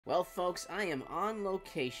Well, folks, I am on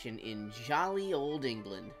location in jolly old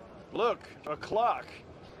England. Look, a clock.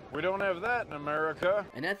 We don't have that in America.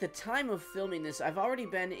 And at the time of filming this, I've already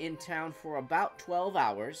been in town for about 12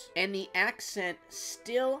 hours, and the accent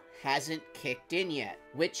still hasn't kicked in yet,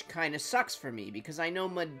 which kind of sucks for me, because I know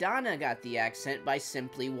Madonna got the accent by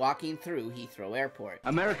simply walking through Heathrow Airport.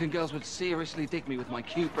 American girls would seriously dig me with my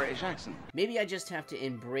cute British accent. Maybe I just have to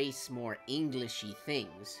embrace more Englishy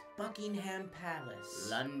things. Buckingham Palace,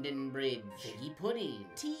 London Bridge, figgy pudding,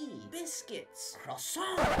 tea, biscuits,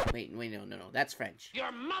 croissant. Wait, no, that's French.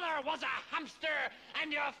 Your mother was a hamster,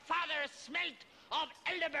 and your father smelt of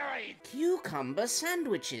elderberry. Cucumber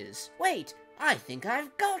sandwiches. Wait, I think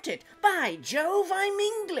I've got it. By Jove, I'm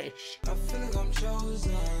English. I feel like I'm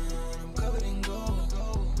chosen. I'm covered in gold.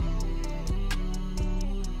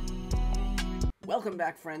 Welcome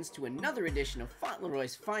back, friends, to another edition of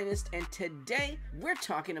Fauntleroy's Finest, and today we're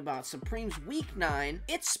talking about Supreme's Week 9.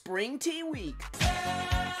 It's Spring Tea Week.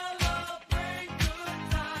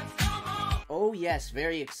 Oh yes,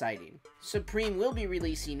 very exciting. Supreme will be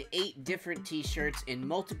releasing 8 different t-shirts in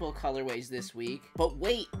multiple colorways this week. But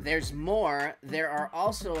wait, there's more. There are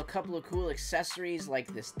also a couple of cool accessories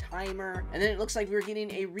like this timer. And then it looks like we're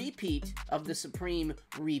getting a repeat of the Supreme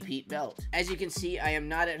repeat belt. As you can see, I am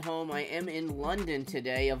not at home. I am in London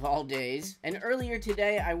today, of all days. And earlier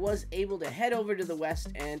today, I was able to head over to the West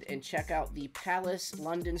End and check out the Palace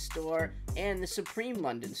London store and the Supreme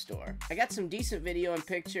London store. I got some decent video and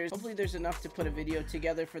pictures. Hopefully there's enough to put a video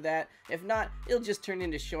together for that. If not, it'll just turn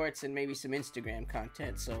into shorts and maybe some Instagram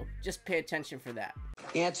content, so just pay attention for that.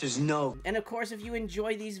 The answer's no. And of course, if you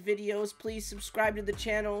enjoy these videos, please subscribe to the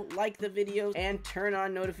channel, like the videos, and turn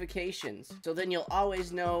on notifications. So then you'll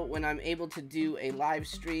always know when I'm able to do a live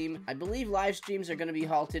stream. I believe live streams are going to be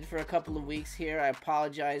halted for a couple of weeks here. I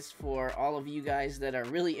apologize for all of you guys that are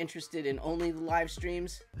really interested in only the live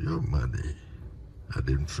streams. Your money and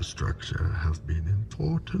infrastructure have been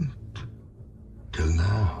important. Till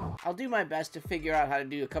now. I'll do my best to figure out how to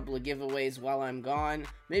do a couple of giveaways while I'm gone.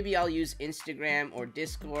 Maybe I'll use Instagram or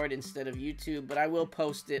Discord instead of YouTube, but I will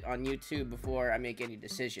post it on YouTube before I make any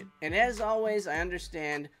decision. And as always, I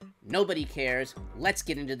understand nobody cares. Let's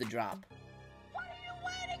get into the drop.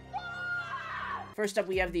 First up,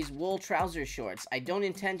 we have these wool trouser shorts. I don't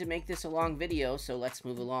intend to make this a long video, so let's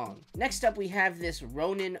move along. Next up, we have this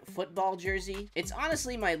Ronin football jersey. It's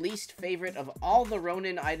honestly my least favorite of all the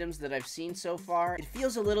Ronin items that I've seen so far. It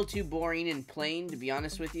feels a little too boring and plain, to be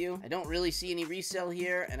honest with you. I don't really see any resale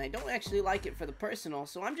here, and I don't actually like it for the personal,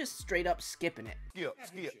 so I'm just straight up skipping it.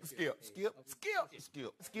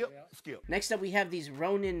 Skip. Next up, we have these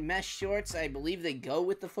Ronin mesh shorts. I believe they go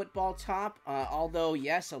with the football top, although,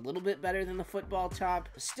 yes, a little bit better than the football top.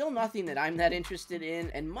 Still nothing that I'm that interested in,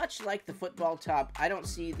 and much like the football top, I don't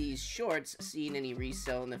see these shorts seeing any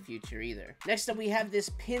resale in the future either. Next up, we have this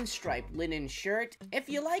pinstripe linen shirt. If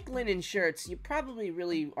you like linen shirts, you probably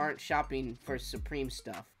really aren't shopping for Supreme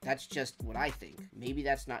stuff. That's just what I think. Maybe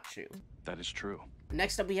that's not true. That is true.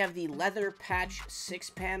 Next up, we have the leather patch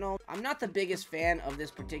 6-panel. I'm not the biggest fan of this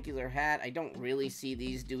particular hat. I don't really see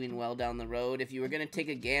these doing well down the road. If you were going to take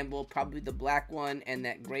a gamble, probably the black one and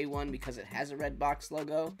that gray one because it has a red box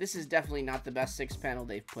logo. This is definitely not the best 6-panel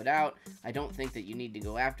they've put out. I don't think that you need to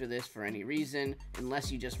go after this for any reason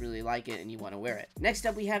unless you just really like it and you want to wear it. Next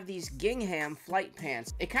up, we have these gingham flight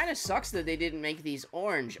pants. It kind of sucks that they didn't make these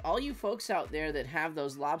orange. All you folks out there that have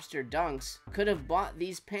those lobster dunks could have bought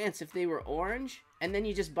these pants if they were orange. And then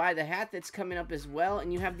you just buy the hat that's coming up as well,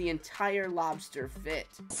 and you have the entire lobster fit.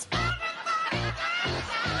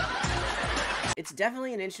 It's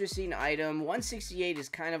definitely an interesting item. $168 is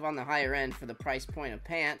kind of on the higher end for the price point of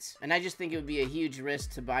pants, and I just think it would be a huge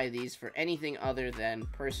risk to buy these for anything other than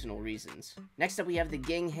personal reasons. Next up, we have the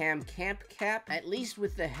gingham camp cap. At least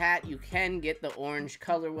with the hat, you can get the orange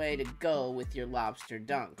colorway to go with your lobster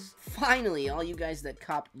dunks. Finally, all you guys that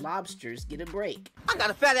cop lobsters get a break. I got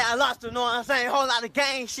a fat ass lobster, know what I'm saying? Whole lot of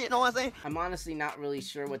gang shit, know what I'm saying? I'm honestly not really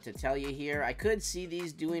sure what to tell you here. I could see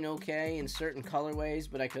these doing okay in certain colorways,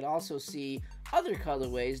 but I could also see other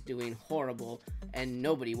colorways doing horrible and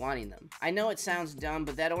nobody wanting them. I know it sounds dumb,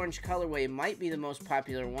 but that orange colorway might be the most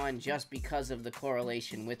popular one just because of the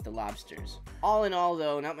correlation with the lobsters. All in all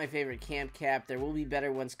though, not my favorite camp cap. There will be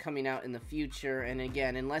better ones coming out in the future, and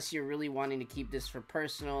again, unless you're really wanting to keep this for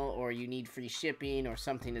personal or you need free shipping or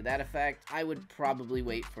something to that effect, I would probably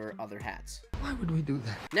wait for other hats. Why would we do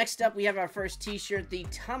that? Next up, we have our first t-shirt, the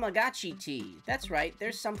Tamagotchi tee. That's right,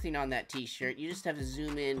 there's something on that t-shirt. You just have to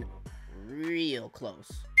zoom in real close.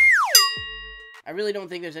 I really don't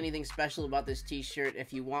think there's anything special about this t-shirt.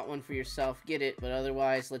 If you want one for yourself, get it, but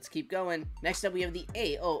otherwise, let's keep going. Next up, we have the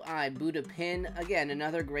AOI Buddha pin. Again,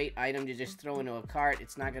 another great item to just throw into a cart.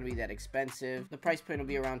 It's not going to be that expensive. The price point will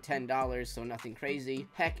be around $10, so nothing crazy.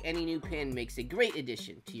 Heck, any new pin makes a great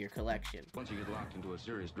addition to your collection. Once you get locked into a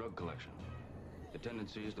serious drug collection, the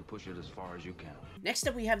tendency is to push it as far as you can. Next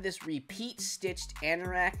up, we have this repeat stitched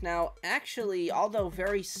anorak. Now, actually, although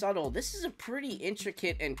very subtle, this is a pretty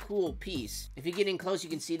intricate and cool piece. If you get in close, you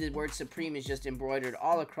can see the word Supreme is just embroidered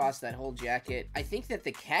all across that whole jacket. I think that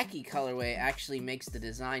the khaki colorway actually makes the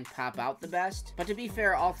design pop out the best, but to be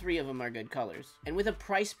fair, all three of them are good colors. And with a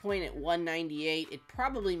price point at $198, it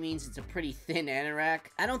probably means it's a pretty thin anorak.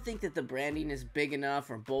 I don't think that the branding is big enough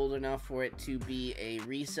or bold enough for it to be a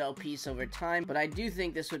resale piece over time, but I do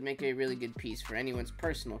think this would make a really good piece for anyone's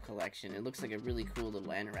personal collection. It looks like a really cool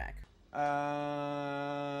little anorak.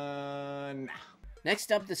 Nah.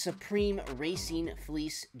 Next up, the Supreme Racing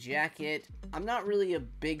Fleece Jacket. I'm not really a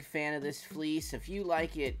big fan of this fleece. If you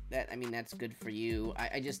like it, that's good for you.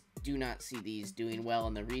 I just do not see these doing well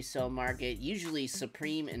in the resale market. Usually,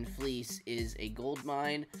 Supreme and fleece is a gold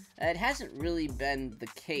mine. It hasn't really been the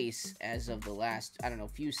case as of the last,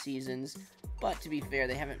 few seasons. But to be fair,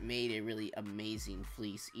 they haven't made a really amazing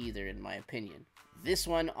fleece either, in my opinion. This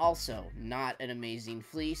one also not an amazing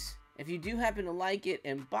fleece. If you do happen to like it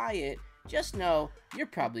and buy it, just know you're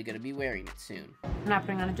probably going to be wearing it soon. I'm not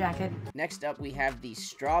putting on a jacket. Next up, we have the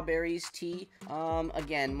Strawberries tee.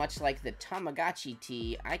 Again, much like the Tamagotchi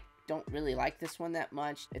tee, I don't really like this one that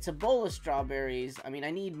much. It's a bowl of strawberries. I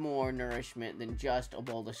need more nourishment than just a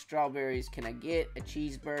bowl of strawberries. Can I get a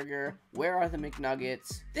cheeseburger? Where are the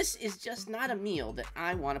McNuggets? This is just not a meal that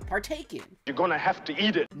I want to partake in. You're gonna have to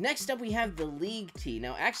eat it. Next up, we have the League tee.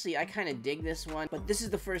 Now, actually, I kind of dig this one, but this is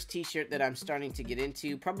the first t-shirt that I'm starting to get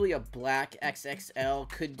into. Probably a black XXL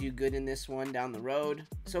could do good in this one down the road.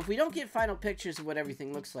 So if we don't get final pictures of what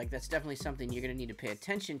everything looks like, that's definitely something you're going to need to pay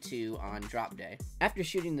attention to on drop day. After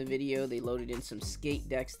shooting the video, they loaded in some skate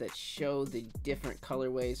decks that show the different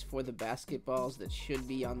colorways for the basketballs that should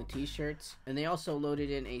be on the t-shirts. And they also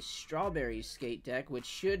loaded in a strawberry skate deck, which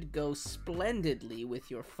should go splendidly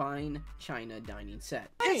with your fine China dining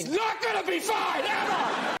set. It's not gonna be fine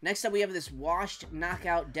ever! Next up, we have this washed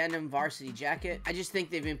knockout denim varsity jacket. I just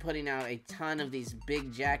think they've been putting out a ton of these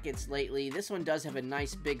big jackets lately. This one does have a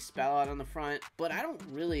nice big spell out on the front, but I don't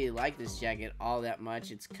really like this jacket all that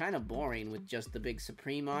much. It's kind of boring with just the big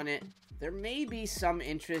Supreme on it. There may be some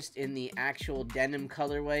interest in the actual denim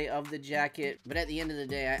colorway of the jacket, but at the end of the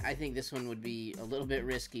day, I think this one would be a little bit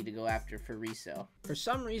risky to go after for resale. For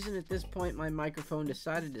some reason at this point, my microphone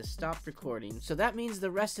decided to stop recording, so that means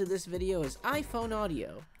the rest of this video is iPhone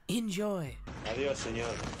audio. Enjoy! Adios,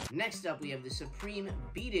 señor. Next up, we have the Supreme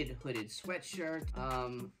beaded hooded sweatshirt.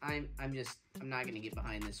 I'm not gonna get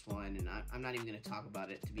behind this one, and I'm not even gonna talk about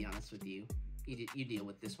it, to be honest with you. You deal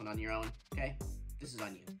with this one on your own, okay? This is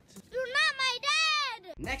on you. You're not my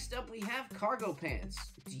dad! Next up, we have cargo pants.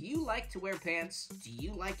 Do you like to wear pants? Do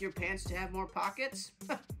you like your pants to have more pockets?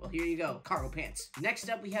 Well, here you go, cargo pants. Next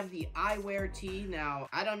up, we have the eyewear tee. Now,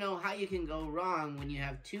 I don't know how you can go wrong when you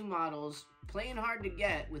have two models playing hard to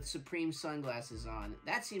get with Supreme sunglasses on.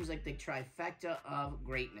 That seems like the trifecta of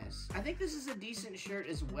greatness. I think this is a decent shirt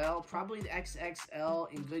as well. Probably the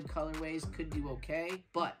XXL in good colorways could do okay,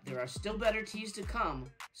 but there are still better tees to come,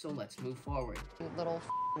 so let's move forward. You little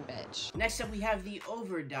bitch. Next up, we have the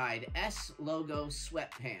over-dyed S logo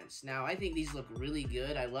sweatpants. Now, I think these look really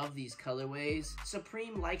good. I love these colorways.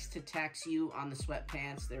 Supreme likes to tax you on the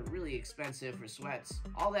sweatpants. They're really expensive for sweats.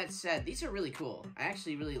 All that said, these are really cool. I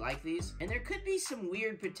actually really like these. And there could be some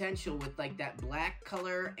weird potential with like that black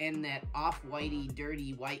color and that off-whitey,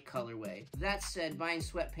 dirty white colorway. That said, buying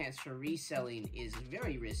sweatpants for reselling is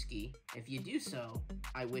very risky. If you do so,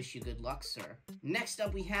 I wish you good luck, sir. Next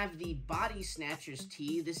up, we have the Body Snatchers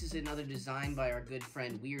tee. This is another design by our good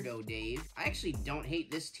friend Weirdo Dave. I actually don't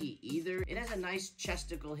hate this tee either. It has a nice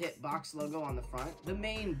chesticle hit box logo on the front. The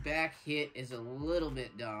main back hit is a little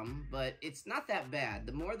bit dumb, but it's not that bad.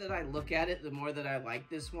 The more that I look at it, the more that I like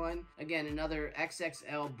this one. Again, another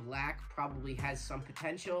XXL black probably has some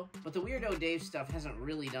potential, but the Weirdo Dave stuff hasn't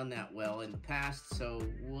really done that well in the past, so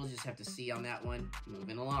we'll just have to see on that one.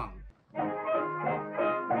 Moving along.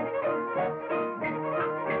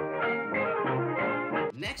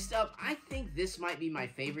 Next up, I think this might be my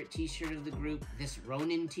favorite t-shirt of the group, this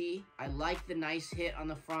Ronin tee. I like the nice hit on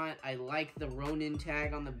the front. I like the Ronin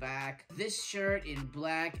tag on the back. This shirt in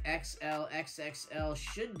black XL, XXL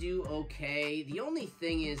should do okay. The only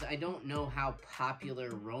thing is I don't know how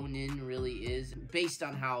popular Ronin really is based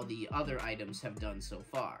on how the other items have done so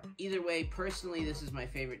far. Either way, personally, this is my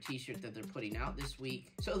favorite t-shirt that they're putting out this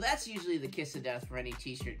week. So that's usually the kiss of death for any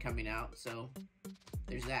t-shirt coming out, so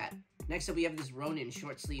there's that. Next up, we have this Ronin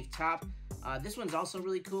short sleeve top. This one's also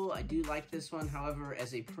really cool. I do like this one. However,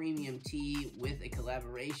 as a premium tee with a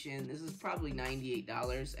collaboration, this is probably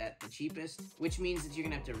 $98 at the cheapest, which means that you're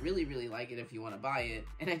gonna have to really, really like it if you want to buy it.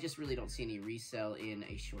 And I just really don't see any resell in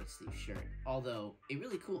a short sleeve shirt, although a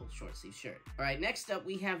really cool short sleeve shirt. All right, next up,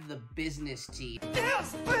 we have the business tee.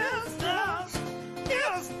 Yes, business!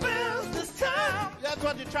 Yes, business time! That's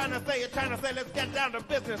what you're trying to say. You're trying to say, let's get down to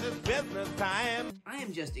business. It's business time. I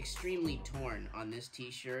am just extremely torn on this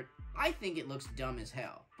t-shirt. I think it looks dumb as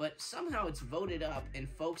hell, but somehow it's voted up and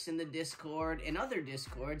folks in the Discord and other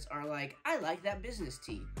Discords are like, I like that business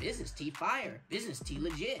tee. Business tee fire. Business tee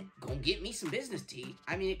legit. Go get me some business tee.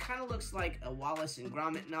 I mean, it kind of looks like a Wallace and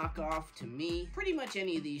Gromit knockoff to me. Pretty much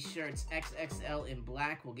any of these shirts, XXL in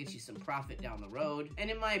black, will get you some profit down the road. And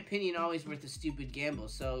in my opinion, always worth a stupid gamble.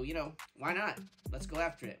 So, you know, why not? Let's go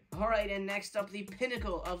after it. All right, and next up, the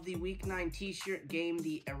pinnacle of the Week 9 t-shirt game,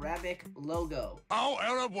 the Arabic logo. How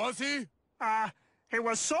Arab was he? He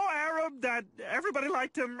was so Arab that everybody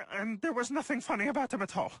liked him, and there was nothing funny about him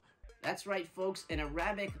at all. That's right, folks. An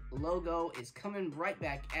Arabic logo is coming right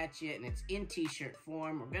back at you, and it's in t-shirt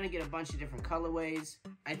form. We're going to get a bunch of different colorways.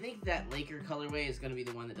 I think that Laker colorway is going to be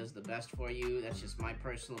the one that does the best for you. That's just my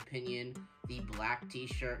personal opinion. The black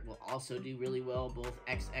t-shirt will also do really well. Both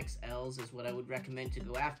XXLs is what I would recommend to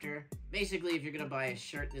go after. Basically, if you're going to buy a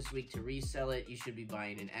shirt this week to resell it, you should be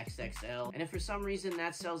buying an XXL. And if for some reason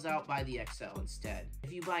that sells out, buy the XL instead.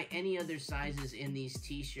 If you buy any other sizes in these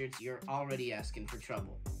t-shirts, you're already asking for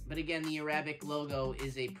trouble. But again, the Arabic logo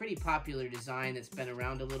is a pretty popular design that's been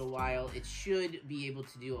around a little while. It should be able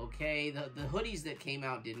to do okay. The hoodies that came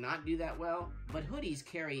out did not do that well, but hoodies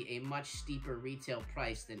carry a much steeper retail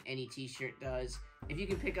price than any t-shirt does. If you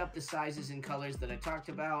can pick up the sizes and colors that I talked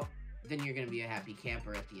about, then you're going to be a happy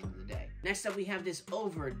camper at the end of the day. Next up, we have this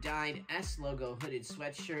over-dyed S logo hooded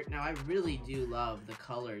sweatshirt. Now, I really do love the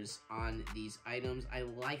colors on these items. I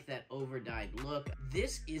like that over-dyed look.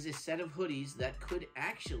 This is a set of hoodies that could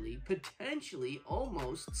actually, potentially,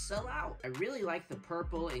 almost sell out. I really like the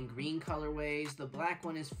purple and green colorways. The black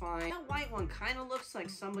one is fine. That white one kind of looks like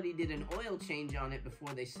somebody did an oil change on it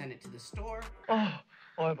before they sent it to the store. Oh,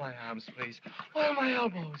 oil my arms, please. Oil my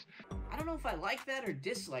elbows. I don't know if I like that or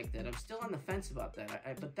dislike that. I'm still on the fence about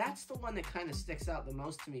that. But that's the one that kind of sticks out the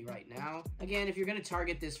most to me right now. Again, if you're going to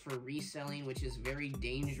target this for reselling, which is very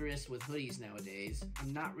dangerous with hoodies nowadays,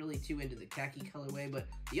 I'm not really too into the khaki colorway, but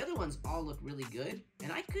the other ones all look really good.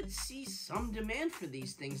 And I could see some demand for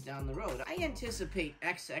these things down the road. I anticipate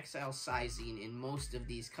XXL sizing in most of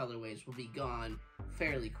these colorways will be gone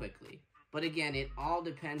fairly quickly. But again, it all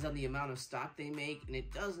depends on the amount of stock they make, and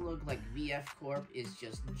it does look like VF Corp is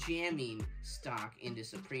just jamming stock into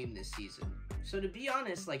Supreme this season. So to be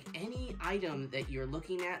honest, like any item that you're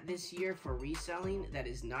looking at this year for reselling that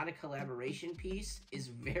is not a collaboration piece is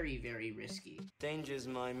very, very risky. Danger's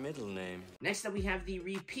my middle name. Next up, we have the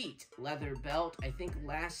Repeat leather belt. I think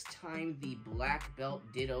last time the black belt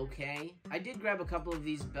did okay. I did grab a couple of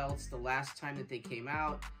these belts the last time that they came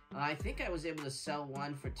out. I think I was able to sell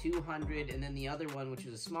one for $200, and then the other one, which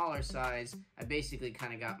was a smaller size, I basically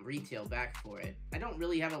kind of got retail back for it. I don't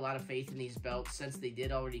really have a lot of faith in these belts since they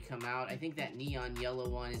did already come out. I think that neon yellow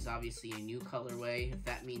one is obviously a new colorway, if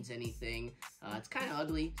that means anything. It's kind of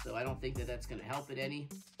ugly, so I don't think that that's going to help it any.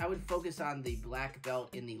 I would focus on the black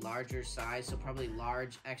belt in the larger size, so probably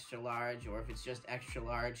large, extra large, or if it's just extra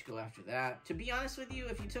large, go after that. To be honest with you,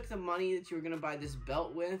 if you took the money that you were going to buy this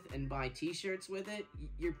belt with and buy t-shirts with it,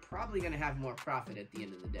 you're probably going to have more profit at the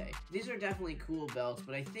end of the day. These are definitely cool belts,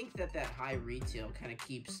 but I think that high retail kind of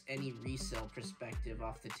keeps any resale perspective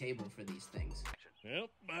off the table for these things. Well,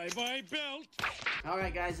 bye-bye belt.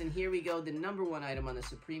 Alright guys, and here we go, the #1 item on the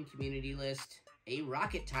Supreme community list, a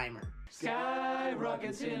rocket timer. Sky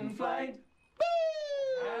rockets in flight.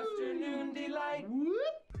 Woo! Afternoon delight.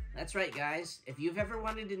 Whoop! That's right guys, if you've ever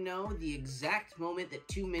wanted to know the exact moment that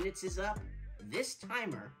 2 minutes is up, this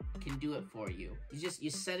timer can do it for you.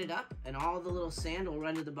 You set it up and all the little sand will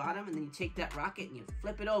run to the bottom, and then you take that rocket and you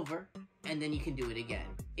flip it over, and then you can do it again.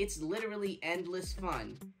 It's literally endless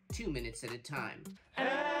fun, 2 minutes at a time.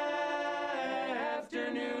 Afternoon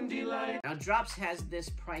Afternoon delight. Now, Drops has this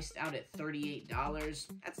priced out at $38.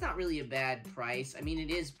 That's not really a bad price. I mean, it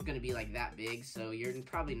is going to be like that big, so you're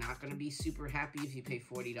probably not going to be super happy if you pay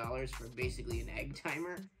 $40 for basically an egg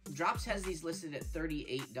timer. Drops has these listed at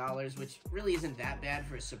 $38, which really isn't that bad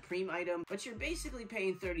for a Supreme item, but you're basically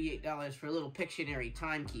paying $38 for a little Pictionary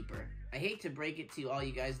timekeeper. I hate to break it to all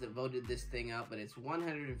you guys that voted this thing up, but it's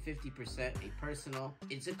 150% a personal.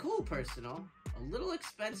 It's a cool personal, a little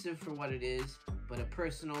expensive for what it is, but a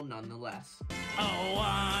personal nonetheless. Oh,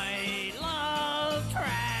 I love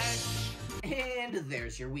trash. And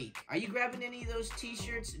there's your week. Are you grabbing any of those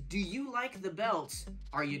t-shirts? Do you like the belts?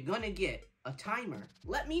 Are you gonna get a timer?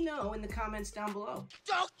 Let me know in the comments down below.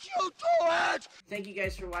 Don't you do it! Thank you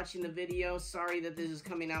guys for watching the video. Sorry that this is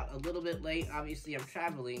coming out a little bit late. Obviously, I'm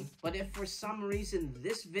traveling. But if for some reason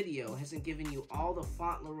this video hasn't given you all the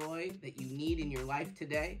Fauntleroy that you need in your life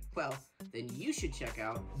today, well, then you should check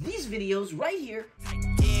out these videos right here.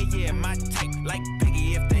 Yeah, my type. Like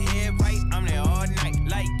Biggie, if the head right, I'm there all night.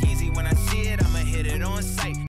 Like Easy, when I see it, I'ma hit it on sight.